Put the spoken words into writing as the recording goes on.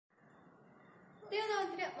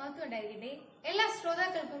ദൈവനാമത്തിന് മഹത്വം ഉണ്ടായിരിക്കട്ടെ. എല്ലാ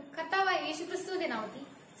ശ്രോതാക്കൾക്കും കർത്താവായ യേശുക്രിസ്തുവിന്റെ നാമത്തിൽ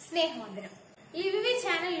സ്നേഹവന്ദനം. ഈ വിവി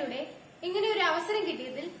ചാനലിലൂടെ ഇങ്ങനെ ഒരു അവസരം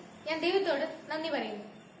കിട്ടിയതിൽ ഞാൻ ദൈവത്തോട് നന്ദി പറയുന്നു.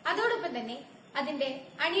 അതോടൊപ്പം തന്നെ അതിന്റെ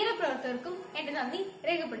അണിയറ പ്രവർത്തകർക്കും എന്റെ നന്ദി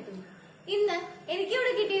രേഖപ്പെടുത്തുന്നു. ഇന്ന്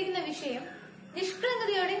എനിക്കിവിടെ കിട്ടിയിരിക്കുന്ന വിഷയം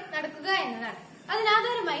നിഷ്കളങ്കതയോടെ നടക്കുക എന്നതാണ്.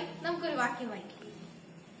 അതിനാധാരമായി നമുക്കൊരു വാക്യം വായിക്കാം.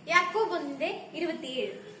 യാക്കോബ്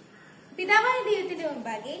 1:27. പിതാവായ ദൈവത്തിന്റെ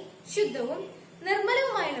മുമ്പാകെ ശുദ്ധവും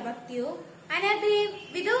നിർമ്മലവുമായുള്ള ഭക്തിയോ അനാഥരെയും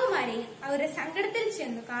വിധവുമാരെയും അവരുടെ സങ്കടത്തിൽ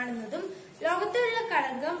ചെന്ന് കാണുന്നതും ലോകത്തിലുള്ള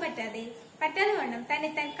കളങ്കം പറ്റാതെ വണ്ണം തന്നെ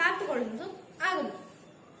താൻ കാത്തുകൊള്ളുന്നതും ആകുന്നു.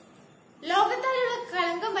 ലോകത്താലുള്ള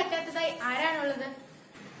കളങ്കം പറ്റാത്തതായി ആരാണുള്ളത്?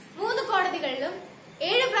 3 കോടതികളിലും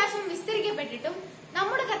 7 പ്രാവശ്യം വിസ്തരിക്കപ്പെട്ടിട്ടും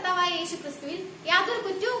നമ്മുടെ കർത്താവായ യേശുക്രിസ്തുവിൽ യാതൊരു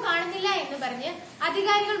കുറ്റവും കാണുന്നില്ല എന്ന് പറഞ്ഞ്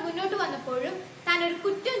അധികാരികൾ മുന്നോട്ട് വന്നപ്പോഴും താൻ ഒരു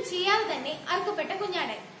കുറ്റം ചെയ്യാതെ തന്നെ അറുക്കപ്പെട്ട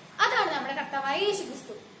കുഞ്ഞാടായി. അതാണ് നമ്മുടെ കർത്താവായ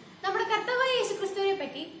യേശുക്രിസ്തു. നമ്മുടെ കർത്താവായ യേശുക്രിസ്തുവിനെ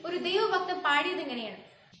പറ്റി ഒരു ദൈവഭക്തൻ പാടിയത് ഇങ്ങനെയാണ്: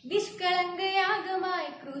 നിഷ്കളങ്കയാഗമായി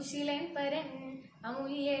ക്രൂശിലൻ പരൻ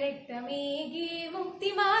അമൂല്യ രക്തമേകി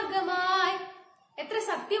മുക്തിമാർഗമായി. എത്ര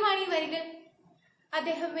സത്യമാണ് ഈ വരികൾ!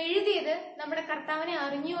 അദ്ദേഹം എഴുതിയത് നമ്മുടെ കർത്താവിനെ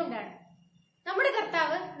അറിഞ്ഞുകൊണ്ടാണ്. നമ്മുടെ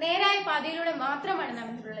കർത്താവ് നേരായ പാതയിലൂടെ മാത്രമാണ്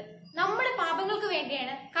നടന്നിട്ടുള്ളത്. നമ്മുടെ പാപങ്ങൾക്ക്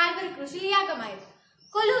വേണ്ടിയാണ് കാൽവരി ക്രൂശിൽ യാഗമായത്.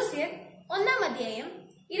 കൊലോസ്യർ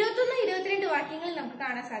 1:21-22 വാക്യങ്ങളിൽ നമുക്ക്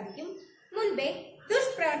കാണാൻ സാധിക്കും: മുൻപേ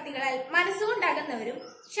ദുഷ്പ്രവർത്തികളാൽ മനസ്സുകൊണ്ടാകുന്നവരും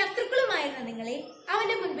ശത്രുക്കളുമായിരുന്ന നിങ്ങളെ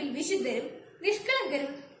അവന്റെ മുൻപിൽ വിശുദ്ധരും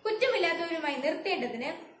നിഷ്കളങ്കരും കുറ്റമില്ലാത്തവരുമായി നിർത്തേണ്ടതിന്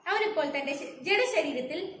അവനിപ്പോൾ തന്റെ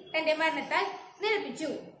ജഡശരീരത്തിൽ തന്റെ മരണത്താൽ നിരപ്പിച്ചു.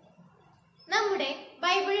 നമ്മുടെ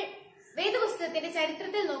ബൈബിൾ വേദപുസ്തകത്തിന്റെ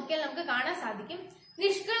ചരിത്രത്തിൽ നോക്കിയാൽ നമുക്ക് കാണാൻ സാധിക്കും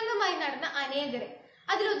നിഷ്കളങ്കമായി നടന്ന അനേകരെ.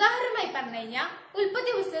 അതിൽ ഉദാഹരണമായി പറഞ്ഞു കഴിഞ്ഞാൽ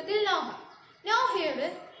ഉൽപ്പത്തി പുസ്തകത്തിൽ നോഹയോട്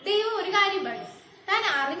ദൈവം ഒരു കാര്യം പറഞ്ഞു. താൻ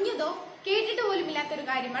അറിഞ്ഞതോ കേട്ടിട്ട് പോലും ഇല്ലാത്തൊരു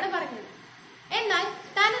കാര്യമാണ് പറഞ്ഞത്. എന്നാൽ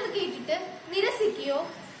താൻ അത് കേട്ടിട്ട് നിരസിക്കുകയോ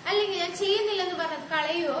അല്ലെങ്കിൽ ഞാൻ ചെയ്യുന്നില്ലെന്ന് പറഞ്ഞത്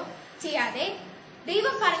കളയുകയോ ചെയ്യാതെ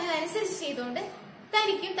ദൈവം പറഞ്ഞതനുസരിച്ച് ചെയ്തുകൊണ്ട്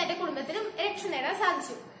തനിക്കും തന്റെ കുടുംബത്തിനും രക്ഷ നേടാൻ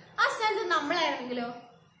സാധിച്ചു. ആ സ്ഥാനത്ത് നമ്മളായിരുന്നെങ്കിലോ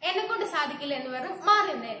എന്നെ കൊണ്ട് സാധിക്കില്ല എന്ന് പറഞ്ഞ്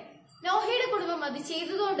മാറി നേരം. നോഹയുടെ കുടുംബം അത്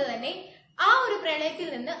ചെയ്തതുകൊണ്ട് തന്നെ ആ ഒരു പ്രളയത്തിൽ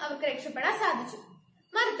നിന്ന് അവർക്ക് രക്ഷപ്പെടാൻ സാധിച്ചു.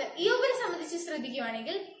 മറുത്ത് ഇയ്യോബിനെ സംബന്ധിച്ച്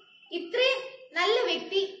ശ്രദ്ധിക്കുകയാണെങ്കിൽ ഇത്രയും നല്ല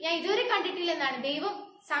വ്യക്തി ഞാൻ ഇതുവരെ കണ്ടിട്ടില്ലെന്നാണ് ദൈവം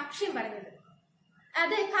സാക്ഷ്യം പറഞ്ഞത്.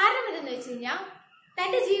 അത് കാരണം എന്തെന്ന് വെച്ച് കഴിഞ്ഞാൽ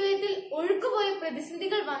തന്റെ ജീവിതത്തിൽ ഒഴുക്കുപോയ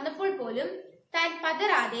പ്രതിസന്ധികൾ വന്നപ്പോൾ പോലും താൻ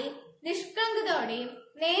പതറാതെ നിഷ്കളങ്കതയോടെയും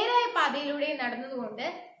നേരായ പാതയിലൂടെയും നടന്നതുകൊണ്ട്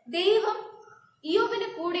ദൈവം ഇയ്യോബിന്റെ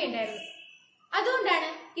കൂടെ ഉണ്ടായിരുന്നു. അതുകൊണ്ടാണ്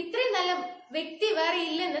ഇത്രയും നല്ല വ്യക്തി വേറെ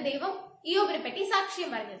ഇല്ലെന്ന് ദൈവം ഇയ്യോബിനെ പറ്റി സാക്ഷ്യം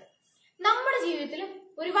പറഞ്ഞത്. നമ്മുടെ ജീവിതത്തിലും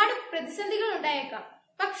ഒരുപാട് പ്രതിസന്ധികൾ ഉണ്ടായേക്കാം.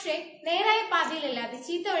 പക്ഷെ നേരായ പാതയിലല്ലാതെ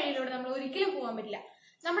ചീത്ത വഴിയിലൂടെ നമ്മൾ ഒരിക്കലും പോകാൻ പറ്റില്ല.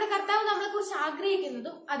 നമ്മുടെ കർത്താവ് നമ്മളെ കുറിച്ച്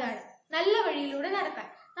ആഗ്രഹിക്കുന്നതും അതാണ്, നല്ല വഴിയിലൂടെ നടക്കാൻ.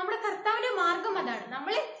 നമ്മുടെ കർത്താവിന്റെ മാർഗം അതാണ്.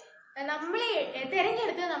 നമ്മളെ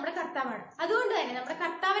തെരഞ്ഞെടുത്തത് നമ്മുടെ കർത്താവാണ്. അതുകൊണ്ട് തന്നെ നമ്മുടെ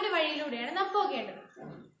കർത്താവിന്റെ വഴിയിലൂടെയാണ് നാം പോകേണ്ടത്.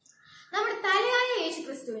 നമ്മുടെ തലയായ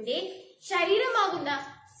യേശുക്രിസ്തുവിന്റെ ശരീരമാകുന്ന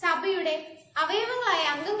സഭയുടെ അവയവങ്ങളായ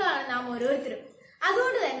അംഗങ്ങളാണ് നാം ഓരോരുത്തരും.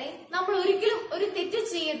 അതുകൊണ്ട് തന്നെ നമ്മൾ ഒരിക്കലും ഒരു തെറ്റ്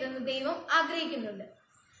ചെയ്യരുതെന്ന് ദൈവം ആഗ്രഹിക്കുന്നുണ്ട്.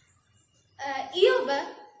 ഇയ്യോബ്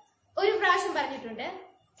ഒരു പ്രാവശ്യം പറഞ്ഞിട്ടുണ്ട്,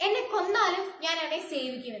 എന്നെ കൊന്നാലും ഞാൻ അവനെ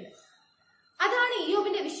സേവിക്കുമെന്ന്. അതാണ്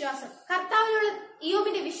ഇയ്യോബിന്റെ വിശ്വാസം. കർത്താവിലുള്ള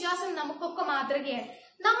ഇയ്യോബിന്റെ വിശ്വാസം നമുക്കൊക്കെ മാതൃകയാണ്.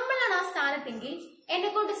 നമ്മളാണ് ആ സ്ഥാനത്തെങ്കിൽ എന്നെ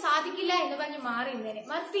കൊണ്ട് സാധിക്കില്ല എന്ന് പറഞ്ഞ് മാറി നിന്നേനെ.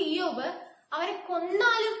 മറിച്ച് ഇയ്യോബ് അവരെ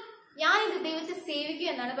കൊന്നാലും ഞാൻ ഇത് ദൈവത്തെ സേവിക്കുക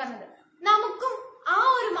എന്നാണ് പറഞ്ഞത്. നമുക്കും ആ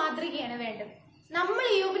ഒരു മാതൃകയാണ് വേണ്ടത്. നമ്മൾ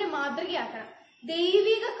ഇയ്യോബിനെ മാതൃകയാക്കണം.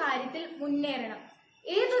 ദൈവിക കാര്യത്തിൽ മുന്നേറണം.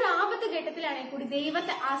 ഏതൊരു ആപത്ത് ഘട്ടത്തിലാണെങ്കിൽ കൂടി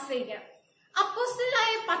ദൈവത്തെ ആശ്രയിക്കണം.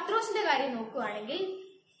 അപ്പോസ്തലനായ പത്രോസിന്റെ കാര്യം നോക്കുകയാണെങ്കിൽ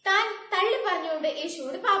താൻ തള്ളി പറഞ്ഞുകൊണ്ട്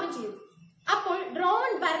യേശുവോട് പാപം ചെയ്തു. അപ്പോൾ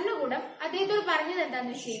റോമൻ ഭരണകൂടം അദ്ദേഹത്തോട് പറഞ്ഞത്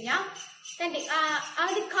എന്താന്ന് വെച്ച് കഴിഞ്ഞാൽ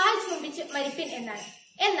അവന്റെ കാൽ ചുംബിച്ച് മരിപ്പിൻ എന്നാണ്.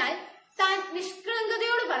 എന്നാൽ താൻ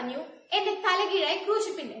നിഷ്കളങ്കതയോട് പറഞ്ഞു, എന്റെ തലകീഴായി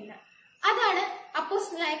ക്രൂശിപ്പിൻ എന്ന്. അതാണ്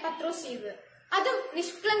അപ്പോസ്തലനായ പത്രോസ് ചെയ്തത്. അതും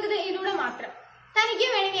നിഷ്കളങ്കതയിലൂടെ മാത്രം. തനിക്ക്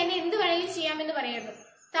വേണമെങ്കിൽ എന്നെ എന്ത് വേണമെങ്കിലും ചെയ്യാമെന്ന് പറയുന്നു.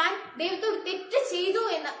 താൻ ദൈവത്തോട് തെറ്റ് ചെയ്തു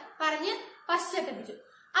എന്ന് പറഞ്ഞ് പശ്ചാത്തപിച്ചു.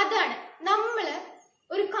 അതാണ് നമ്മള്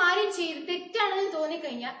ഒരു കാര്യം ചെയ്ത് തെറ്റാണെന്ന്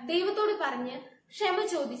തോന്നിക്കഴിഞ്ഞാൽ ദൈവത്തോട് പറഞ്ഞ് ക്ഷമ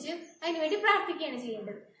ചോദിച്ച് അതിനുവേണ്ടി പ്രാർത്ഥിക്കുകയാണ്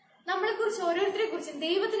ചെയ്യേണ്ടത്. നമ്മളെ കുറിച്ച് ഓരോരുത്തരെ കുറിച്ചും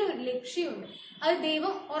ദൈവത്തിന് ഒരു ലക്ഷ്യമുണ്ട്. അത്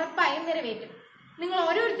ദൈവം ഉറപ്പായും നിറവേറ്റും. നിങ്ങൾ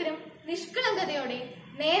ഓരോരുത്തരും നിഷ്കളങ്കതയോടെ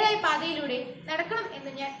നേരായ പാതയിലൂടെ നടക്കണം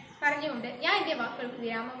എന്ന് ഞാൻ പറഞ്ഞുകൊണ്ട് ഞാൻ എന്റെ വാക്കുകൾക്ക്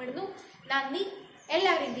വിരാമം ഇടുന്നു. നന്ദി.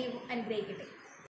 എല്ലാവരെയും ദൈവം അനുഗ്രഹിക്കട്ടെ.